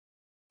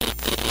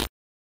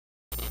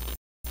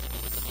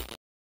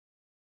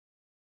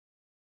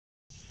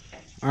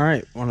All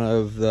right, one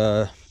of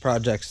the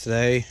projects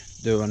today,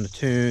 doing the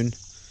tune.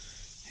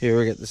 Here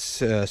we get this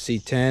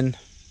C10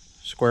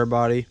 square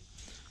body.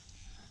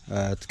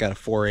 It's got a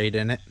 4.8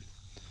 in it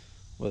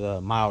with a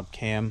mild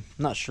cam.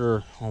 Not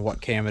sure on what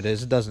cam it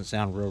is. It doesn't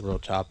sound real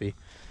choppy,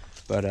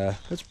 but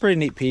it's a pretty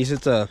neat piece.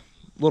 It's a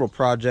little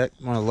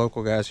project one of the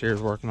local guys here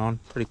is working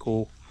on. Pretty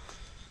cool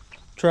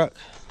truck.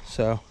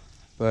 So,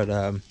 but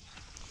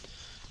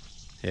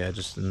yeah,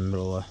 just in the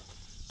middle of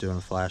doing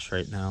a flash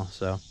right now.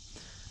 So,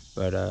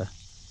 but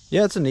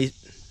yeah, it's a neat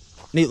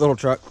little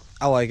truck.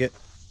 I like it.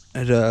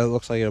 It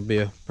looks like it'll be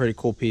a pretty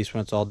cool piece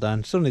when it's all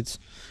done. Still needs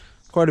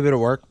quite a bit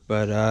of work,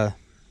 but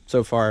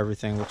so far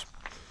everything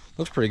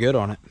looks pretty good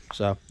on it.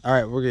 So, all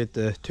right, we'll get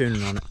the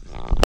tuning on it.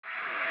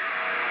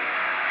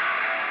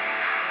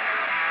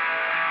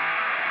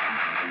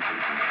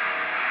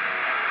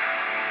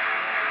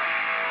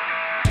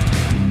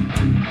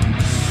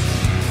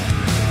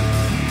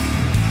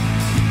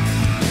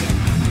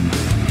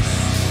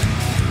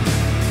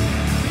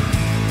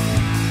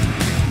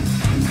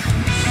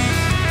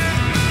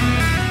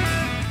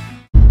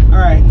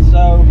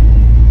 So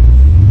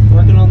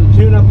working on the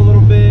tune up a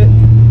little bit,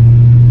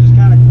 just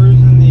kind of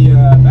cruising the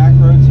back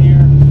roads here,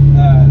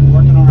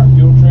 working on our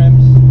fuel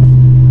trims,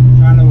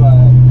 trying to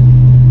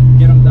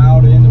get them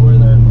dialed in to where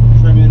they're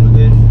trimming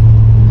within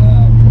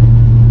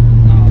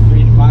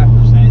 3 to 5%,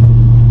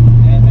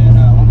 and then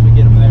once we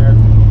get them there,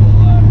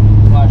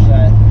 we'll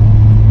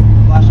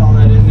flash all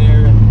that in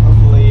there, and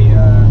hopefully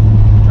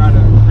try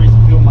to increase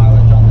the fuel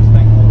mileage on this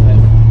thing a little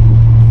bit.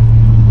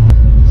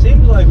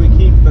 Seems like we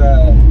keep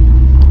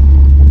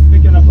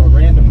picking up a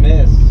random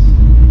miss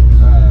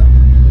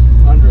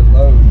under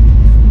load.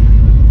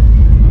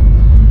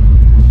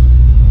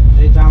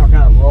 Anytime I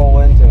kind of roll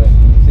into it,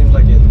 seems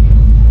like it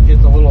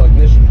gets a little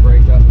ignition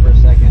break up for a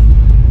second.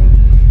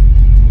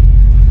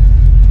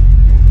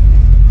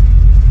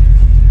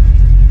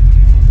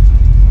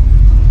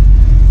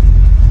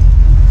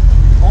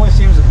 Only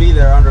seems to be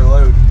there under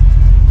load.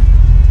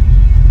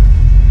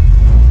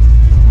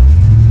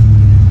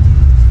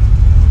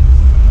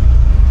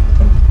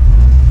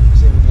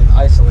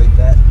 Isolate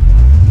that.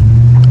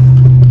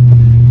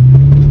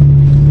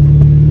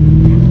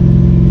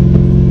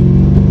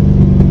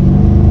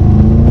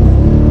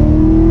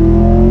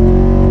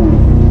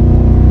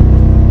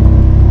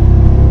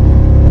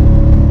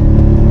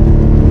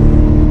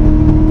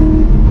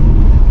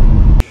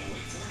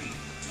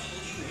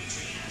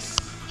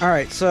 All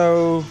right,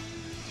 so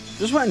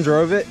just went and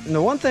drove it, and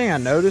the one thing I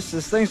noticed,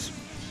 this thing's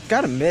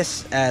got a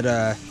miss at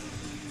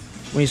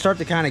when you start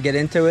to kind of get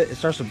into it, it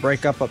starts to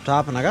break up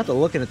top, and I got to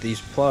looking at these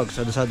plugs,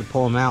 so I decided to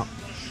pull them out.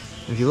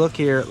 If you look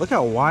here, look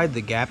how wide the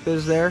gap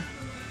is there.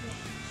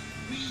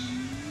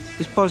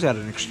 These plugs got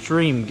an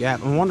extreme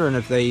gap. I'm wondering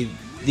if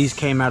these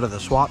came out of the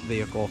swap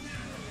vehicle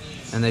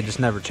and they just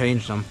never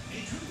changed them.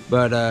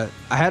 But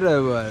I had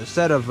a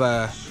set of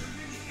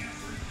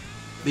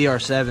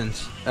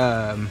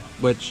BR7s,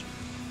 which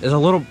is a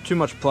little too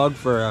much plug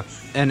for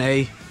a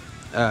NA,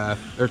 or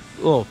a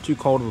little too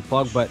cold of a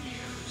plug, but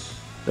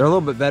they're a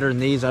little bit better than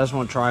these. I just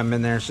want to try them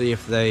in there and see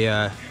if they,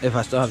 if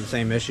I still have the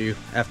same issue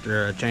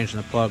after changing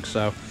the plug.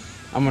 So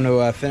I'm going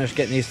to finish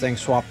getting these things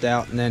swapped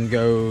out and then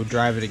go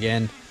drive it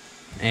again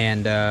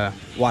and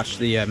watch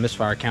the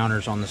misfire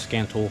counters on the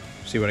scan tool,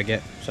 see what I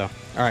get. So,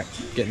 all right,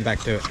 getting back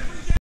to it.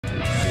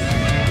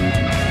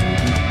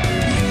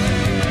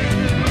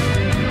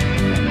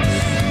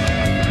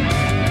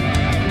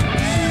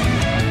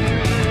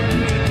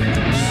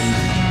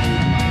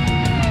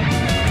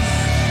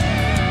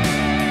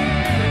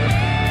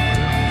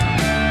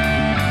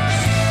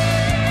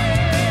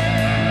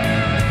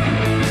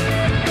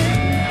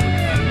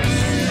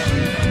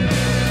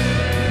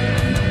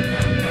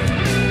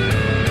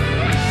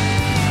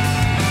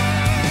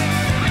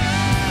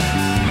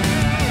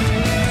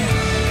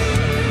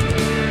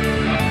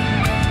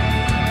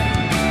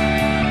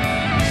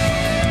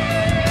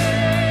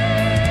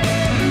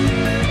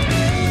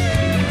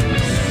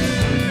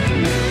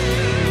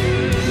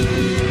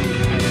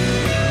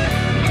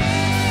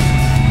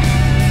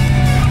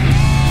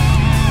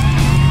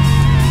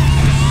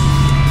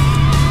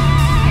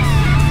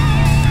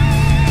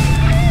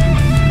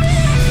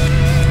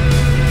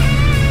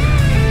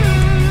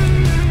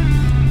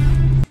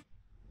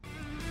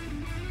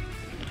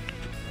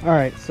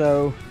 Alright,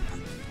 so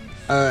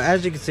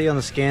as you can see on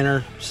the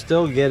scanner,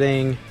 still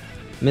getting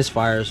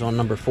misfires on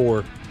number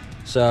 4.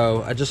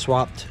 So I just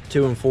swapped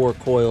 2 and 4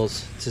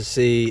 coils to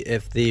see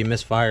if the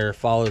misfire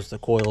follows the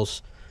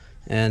coils,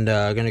 and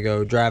I'm gonna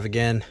go drive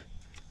again,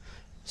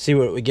 see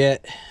what we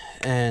get,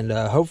 and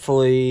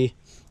hopefully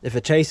if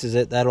it chases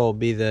it, that'll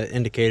be the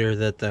indicator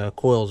that the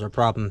coils are a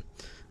problem.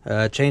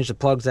 Changed the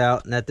plugs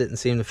out and that didn't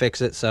seem to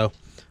fix it, so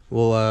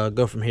we'll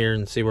go from here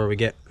and see where we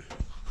get.